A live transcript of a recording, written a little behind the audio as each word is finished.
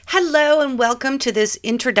Hello and welcome to this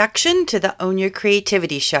introduction to the Own Your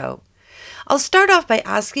Creativity show. I'll start off by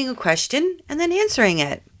asking a question and then answering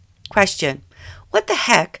it. Question: what the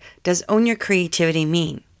heck does own your creativity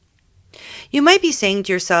mean? You might be saying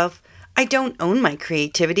to yourself, I don't own my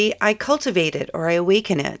creativity, I cultivate it or I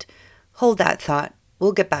awaken it. Hold that thought.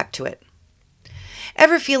 We'll get back to it.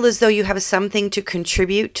 Ever feel as though you have something to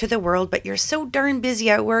contribute to the world, but you're so darn busy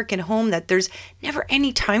at work and home that there's never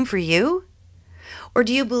any time for you? Or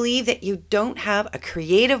do you believe that you don't have a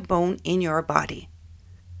creative bone in your body?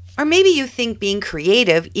 Or maybe you think being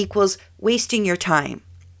creative equals wasting your time.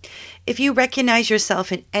 If you recognize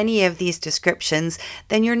yourself in any of these descriptions,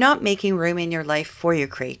 then you're not making room in your life for your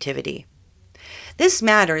creativity. This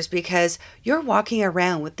matters because you're walking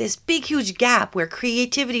around with this big, huge gap where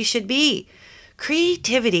creativity should be.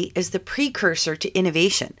 Creativity is the precursor to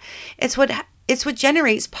innovation. It's what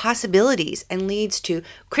generates possibilities and leads to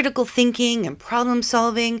critical thinking and problem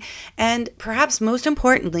solving. And perhaps most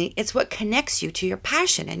importantly, it's what connects you to your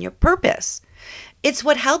passion and your purpose. It's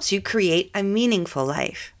what helps you create a meaningful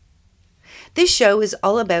life. This show is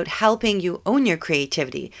all about helping you own your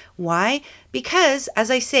creativity. Why? Because, as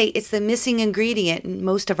I say, it's the missing ingredient in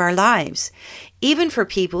most of our lives, even for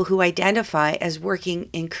people who identify as working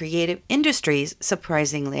in creative industries,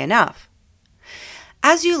 surprisingly enough.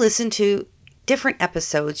 As you listen to different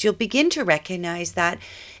episodes, you'll begin to recognize that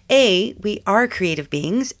A, we are creative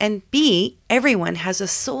beings, and B, everyone has a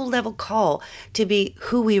soul level call to be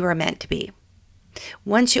who we were meant to be.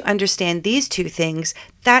 Once you understand these two things,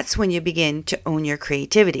 that's when you begin to own your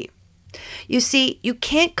creativity. You see, you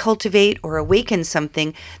can't cultivate or awaken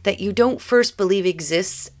something that you don't first believe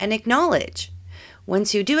exists and acknowledge.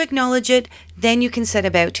 Once you do acknowledge it, then you can set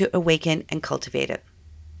about to awaken and cultivate it.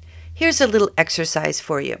 Here's a little exercise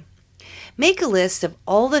for you. Make a list of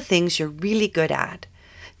all the things you're really good at.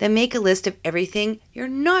 Then make a list of everything you're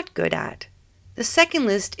not good at. The second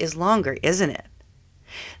list is longer, isn't it?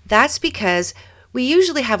 That's because we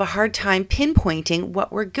usually have a hard time pinpointing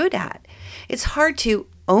what we're good at. It's hard to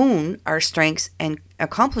own our strengths and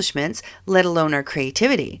accomplishments, let alone our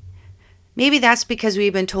creativity. Maybe that's because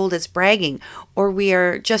we've been told it's bragging, or we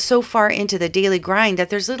are just so far into the daily grind that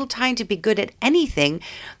there's little time to be good at anything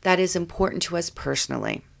that is important to us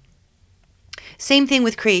personally. Same thing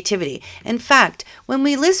with creativity. In fact, when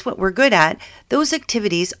we list what we're good at, those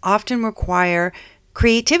activities often require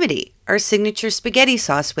creativity, our signature spaghetti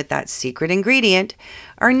sauce with that secret ingredient,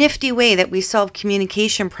 our nifty way that we solve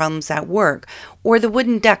communication problems at work, or the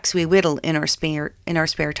wooden ducks we whittle in our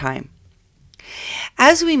spare time.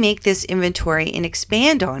 As we make this inventory and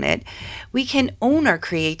expand on it, we can own our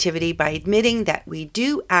creativity by admitting that we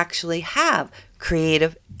do actually have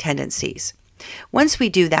creative tendencies. Once we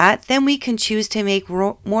do that, then we can choose to make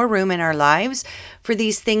more room in our lives for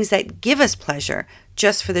these things that give us pleasure,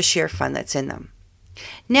 just for the sheer fun that's in them.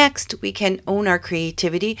 Next, we can own our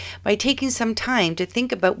creativity by taking some time to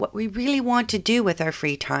think about what we really want to do with our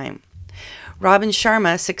free time. Robin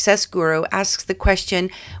Sharma, success guru, asks the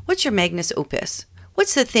question, what's your magnus opus?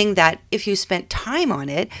 What's the thing that, if you spent time on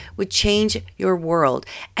it, would change your world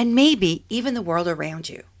and maybe even the world around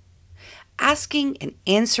you? Asking and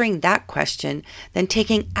answering that question, then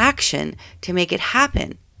taking action to make it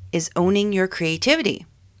happen, is owning your creativity.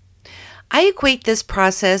 I equate this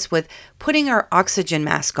process with putting our oxygen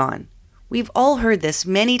mask on. We've all heard this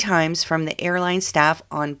many times from the airline staff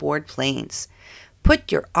on board planes.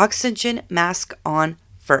 Put your oxygen mask on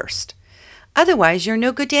first. Otherwise, you're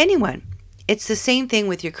no good to anyone. It's the same thing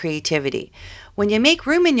with your creativity. When you make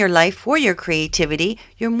room in your life for your creativity,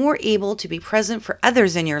 you're more able to be present for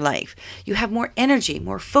others in your life. You have more energy,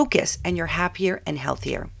 more focus, and you're happier and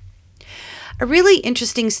healthier. A really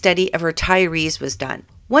interesting study of retirees was done.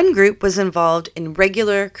 One group was involved in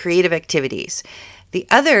regular creative activities. The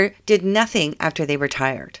other did nothing after they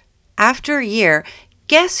retired. After a year,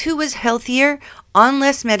 guess who was healthier, on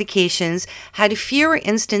less medications, had fewer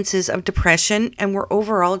instances of depression, and were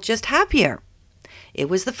overall just happier? It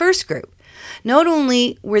was the first group. Not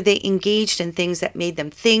only were they engaged in things that made them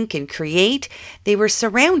think and create, they were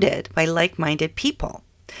surrounded by like-minded people.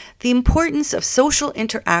 The importance of social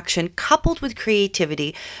interaction coupled with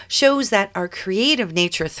creativity shows that our creative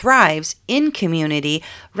nature thrives in community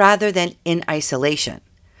rather than in isolation,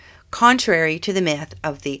 contrary to the myth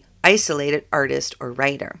of the isolated artist or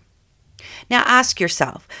writer. Now ask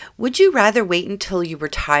yourself, would you rather wait until you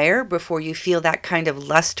retire before you feel that kind of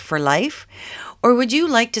lust for life? Or would you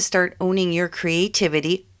like to start owning your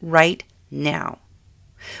creativity right now?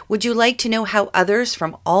 Would you like to know how others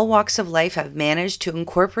from all walks of life have managed to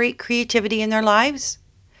incorporate creativity in their lives?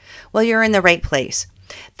 Well, you're in the right place.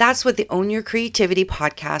 That's what the Own Your Creativity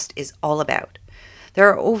podcast is all about. There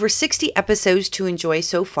are over 60 episodes to enjoy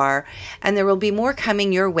so far, and there will be more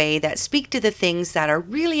coming your way that speak to the things that are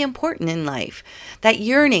really important in life. That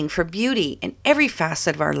yearning for beauty in every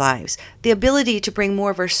facet of our lives, the ability to bring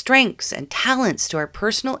more of our strengths and talents to our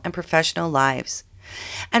personal and professional lives.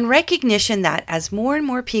 And recognition that as more and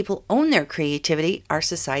more people own their creativity, our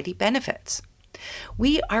society benefits.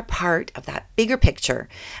 We are part of that bigger picture,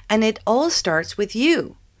 and it all starts with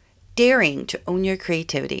you daring to own your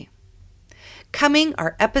creativity. Coming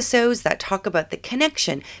are episodes that talk about the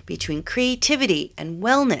connection between creativity and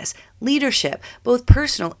wellness, leadership, both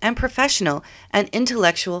personal and professional, and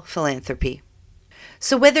intellectual philanthropy.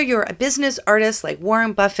 So whether you're a business artist like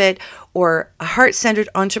Warren Buffett or a heart-centered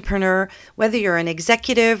entrepreneur, whether you're an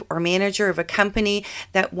executive or manager of a company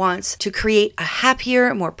that wants to create a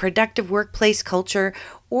happier, more productive workplace culture,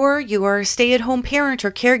 or you are a stay-at-home parent or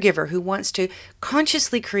caregiver who wants to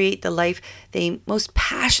consciously create the life they most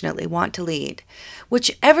passionately want to lead,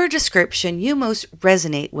 whichever description you most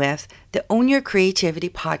resonate with, the Own Your Creativity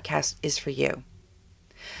podcast is for you.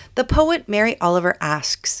 The poet Mary Oliver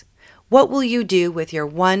asks, what will you do with your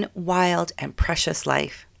one wild and precious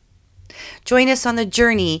life? Join us on the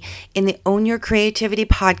journey in the Own Your Creativity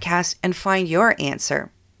podcast and find your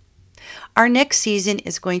answer. Our next season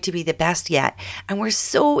is going to be the best yet, and we're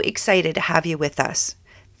so excited to have you with us.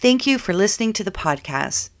 Thank you for listening to the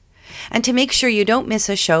podcast. And to make sure you don't miss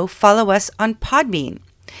a show, follow us on Podbean.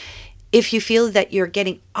 If you feel that you're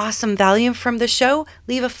getting awesome value from the show,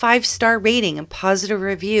 leave a 5-star rating and positive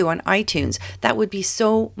review on iTunes. That would be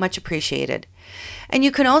so much appreciated. And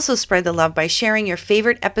you can also spread the love by sharing your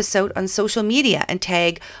favorite episode on social media and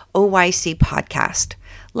tag OYC Podcast.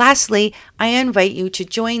 Lastly, I invite you to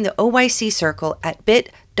join the OYC Circle at bit.ly/OYC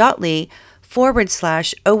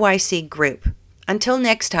group. Until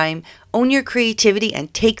next time, own your creativity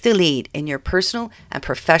and take the lead in your personal and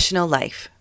professional life.